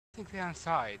think they're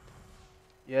inside.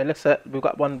 Yeah, let's set. We've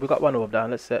got one orb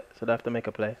down. Let's set. So they have to make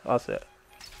a play. I'll set.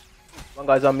 One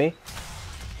guy's on me.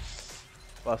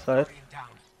 Far side.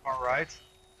 Alright.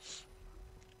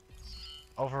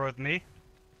 Over with me.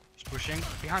 He's pushing.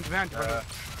 Behind, brother.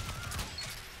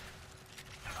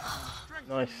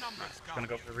 Nice. He's gonna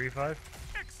go for the revive.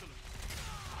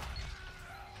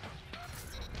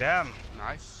 Damn.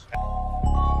 Nice.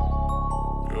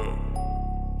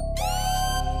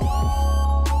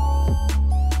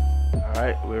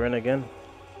 Alright, we're in again.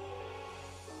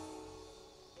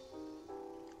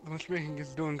 The matchmaking is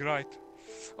doing right.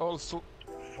 Also,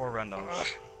 4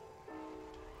 randoms.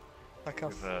 like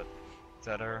us. With a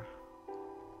tether.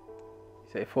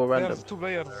 You say 4 random. There's 2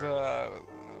 players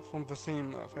from the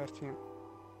same fair team.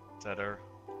 Tether.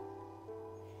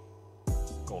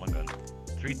 Golden gun.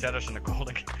 3 tethers and a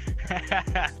golden gun.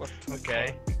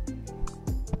 Okay.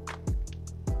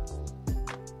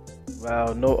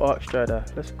 Wow, no Arc Strider.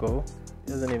 Let's go.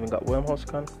 He hasn't even got Wormhole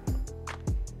Scan.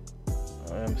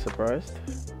 I am surprised.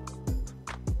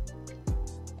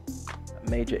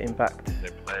 Major impact. They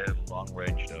play long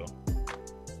range though.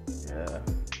 Yeah.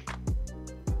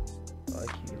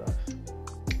 IQ last.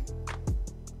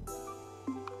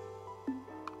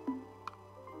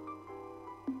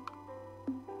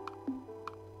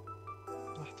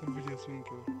 تحت الفيديو سوينج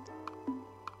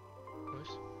وش؟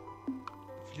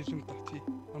 الفيديو سوينج تحتي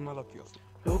انا ما لعبت اصلا.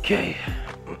 اوكي. يا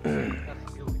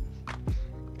اخي قوي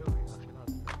قوي يا اخي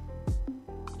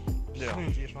لازم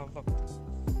سوينج ايش بالضبط؟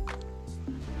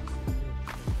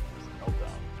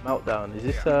 Meltdown. Is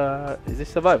this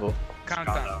survival?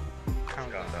 Countdown.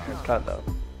 It's countdown.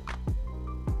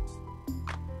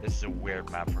 This is a weird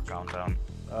map for countdown.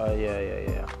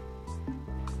 Yeah.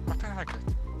 What the heck?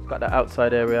 It's got that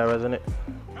outside area, hasn't it?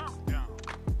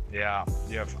 Yeah,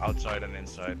 you have outside and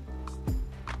inside.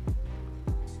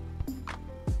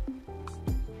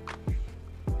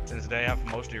 Since they have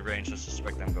mostly range, I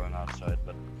suspect them going outside,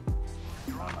 but I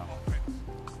don't know.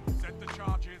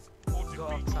 Go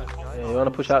outside, guys. Yeah, you want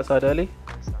to push outside early?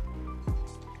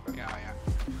 Yeah.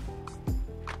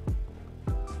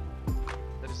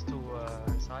 There is 2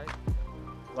 inside.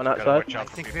 One Gotta outside? watch I out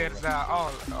for think people. there's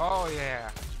oh yeah.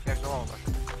 There's all of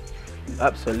it.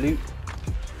 Absolute.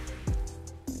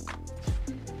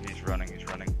 He's running.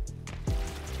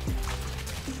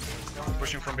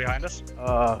 Pushing from behind us.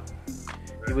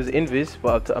 He was invis,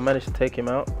 but I managed to take him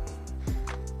out.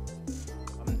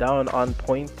 I'm down on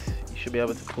point. You should be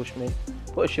able to push me.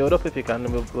 Put a shield up if you can,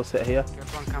 and we'll sit here.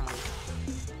 There's one coming.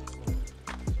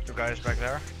 2 guys back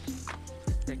there.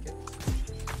 Take it.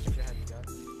 Get your head, you guys.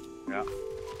 Yeah.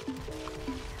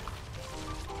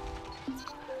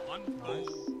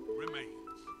 Nice.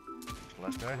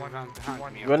 Last guy. One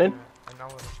behind me. Running? And now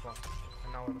we're in spawn.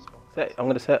 Set. I'm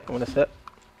gonna set.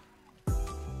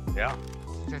 Yeah.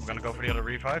 I'm gonna go for the other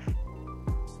revive.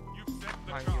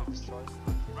 Behind you, destroyed.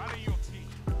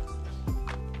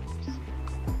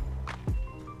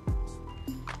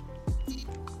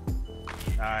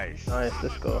 Nice. Nice,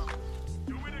 let's go.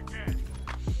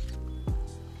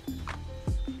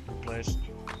 Good place.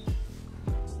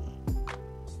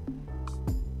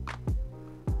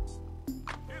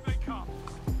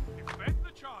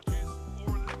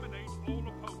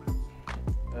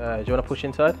 Do you wanna push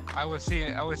inside? I will see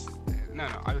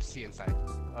inside.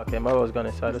 Okay, Mo's gone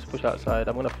inside. Let's push outside.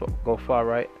 I'm gonna go far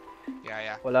right.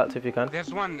 Yeah. Pull out if you can.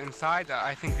 There's one inside.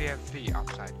 I think they have 3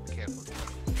 outside. Be careful.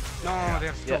 No,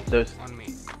 there's 2 Yeah, there's. on me.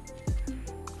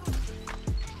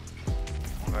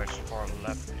 One guy's far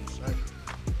left inside.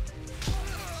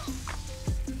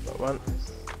 Got one.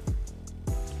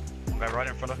 One guy right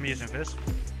in front of me is invis.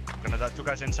 I'm gonna die. 2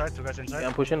 guys inside. Yeah,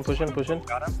 I'm pushing. Got him.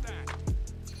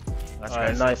 Last Alright,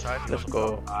 guy's nice. inside. Let's go.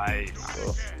 Nice.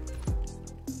 Go.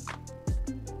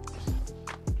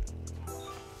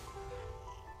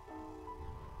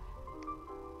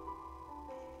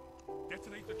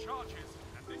 Detonate the charges,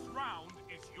 and this round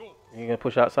is yours. You're gonna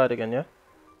push outside again, yeah?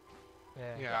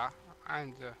 Yeah,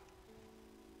 and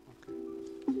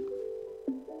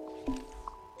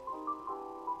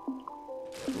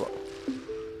What?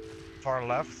 Far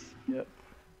left. Yep.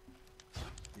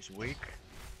 He's weak.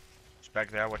 He's back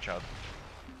there. Watch out.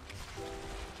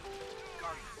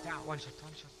 Yeah, one shot.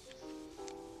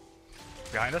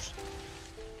 Behind us.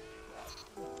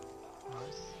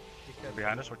 Nice. Be careful.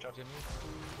 Behind us. Watch out. Jimmy.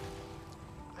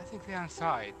 I think they're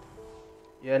inside.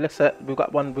 Yeah, let's set. We've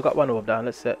got one orb down.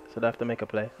 Let's set. So they have to make a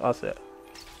play. I'll set.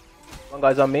 One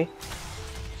guy's on me.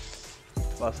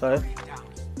 Far side.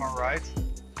 Alright.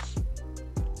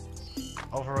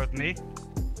 Over with me.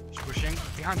 He's pushing.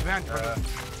 Behind, brother.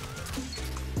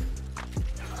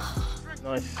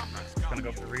 Nice. Gonna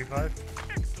go for the revive.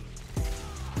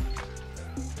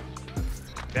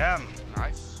 Damn.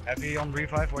 Nice. Heavy on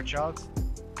revive, watch out.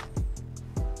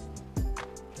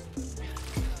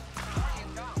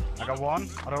 I got one,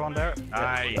 other one there.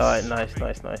 Nice. Alright, nice. Show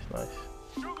them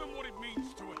what it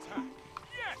means to attack.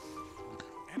 Yes!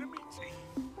 Enemy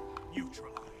team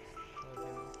neutralized.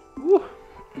 Woo.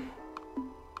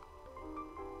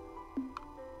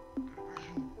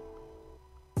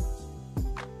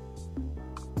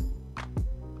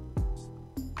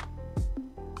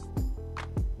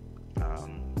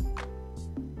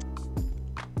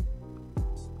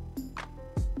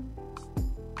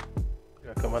 I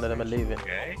reckon one of them are leaving.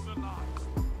 Okay.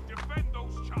 Defend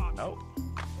those charges. No.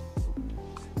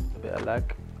 A bit of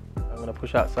lag. I'm gonna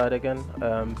push outside again.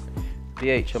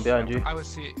 VH, I'm behind you. I will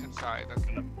see inside.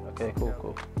 Okay. Okay,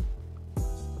 cool.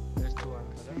 There's two on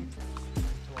heaven and two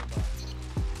on bottom.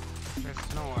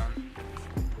 There's no one.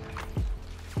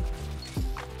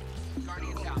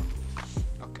 Guardian down.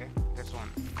 Okay, there's one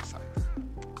inside.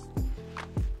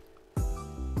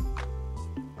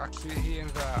 Actually, he in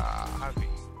the heavy.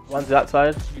 One's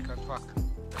outside. Because fuck.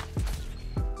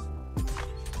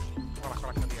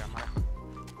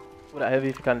 Put that heavy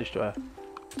if you can, destroy.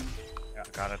 Yeah,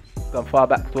 got it. Gone far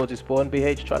back towards his spawn.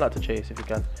 BH, try not to chase if you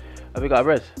can. Have we got a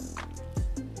res?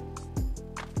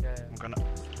 Yeah. I'm gonna.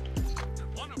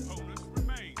 One opponent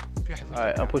remains.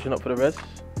 Alright, I'm pushing up for the res. He's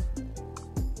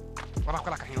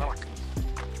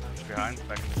behind,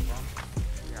 back in the spawn.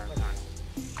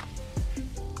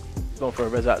 He's going for a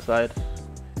res outside.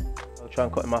 I'll try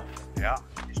and cut him off. Yeah,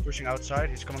 he's pushing outside.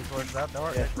 He's coming towards that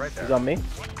door. Yeah, Right there. he's on me.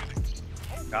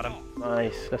 Got him.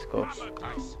 Nice, let's go. Nice. Do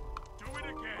it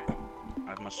again. I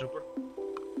have my super.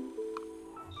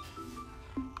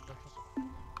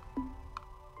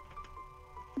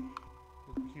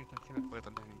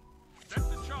 Set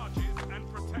the charges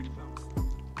and protect them.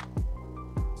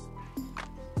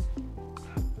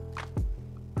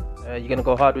 You gonna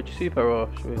go hard with your super or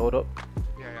should we hold up?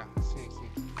 Yeah. See.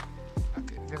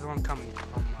 Okay, there's one coming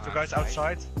from. Two guys side.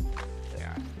 outside.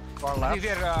 Yeah. Far I left.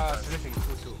 think they're sleeping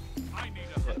too. I need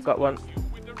a Got one. you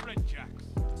with the red jacks.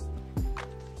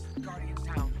 Guardian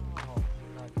down. Oh,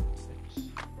 God.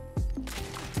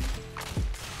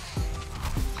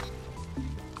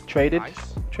 Traded.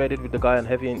 Nice. Traded with the guy on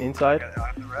heavy and inside. Okay, I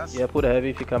have the rest. Yeah, put a heavy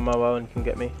if you can, Marwell, and you can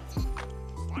get me.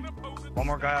 One opponent One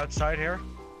more guy outside here.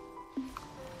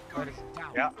 Guardian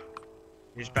down. Yeah.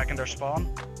 He's back in their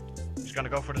spawn. He's gonna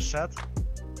go for the set.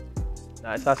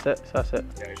 Nice, that's it.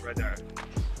 Yeah, he's right there.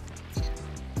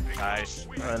 Nice.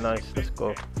 Alright, nice, let's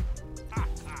go.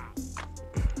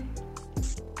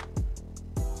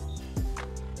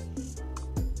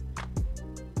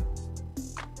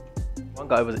 One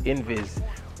guy was invis,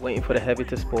 waiting for the heavy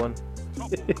to spawn. I'm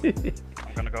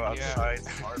gonna go outside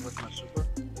hard with my super.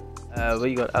 Where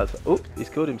you going? Outside? Oh, he's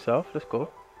killed himself. Let's go.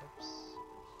 Oops.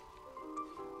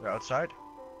 They're outside.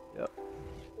 Yep.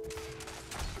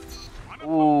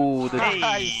 Ooh, the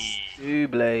Nice.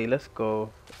 double. Let's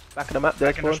go. Back of the map there,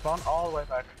 Back in their spawn. spawn, all the way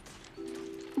back.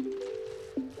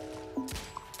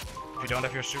 If you don't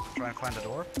have your super, try and find the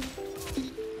door.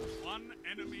 one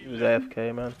enemy He was left.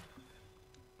 AFK, man.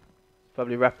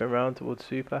 Probably wrapping around towards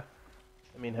super.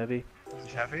 I mean heavy.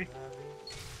 He's heavy.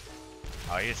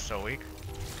 Oh, he is so weak.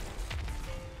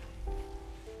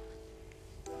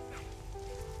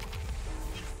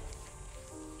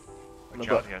 Watch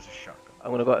go- out, he has a shotgun.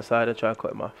 I'm gonna go outside and try and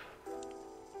cut him off.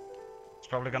 He's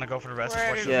probably gonna go for the rest. Where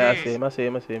Watch is the- Yeah, I Please. see him. I see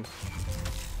him. I see him.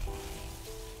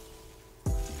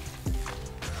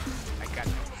 I got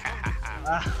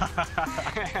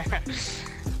it.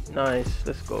 Nice.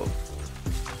 Let's go.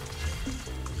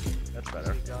 That's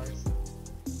better. Guys.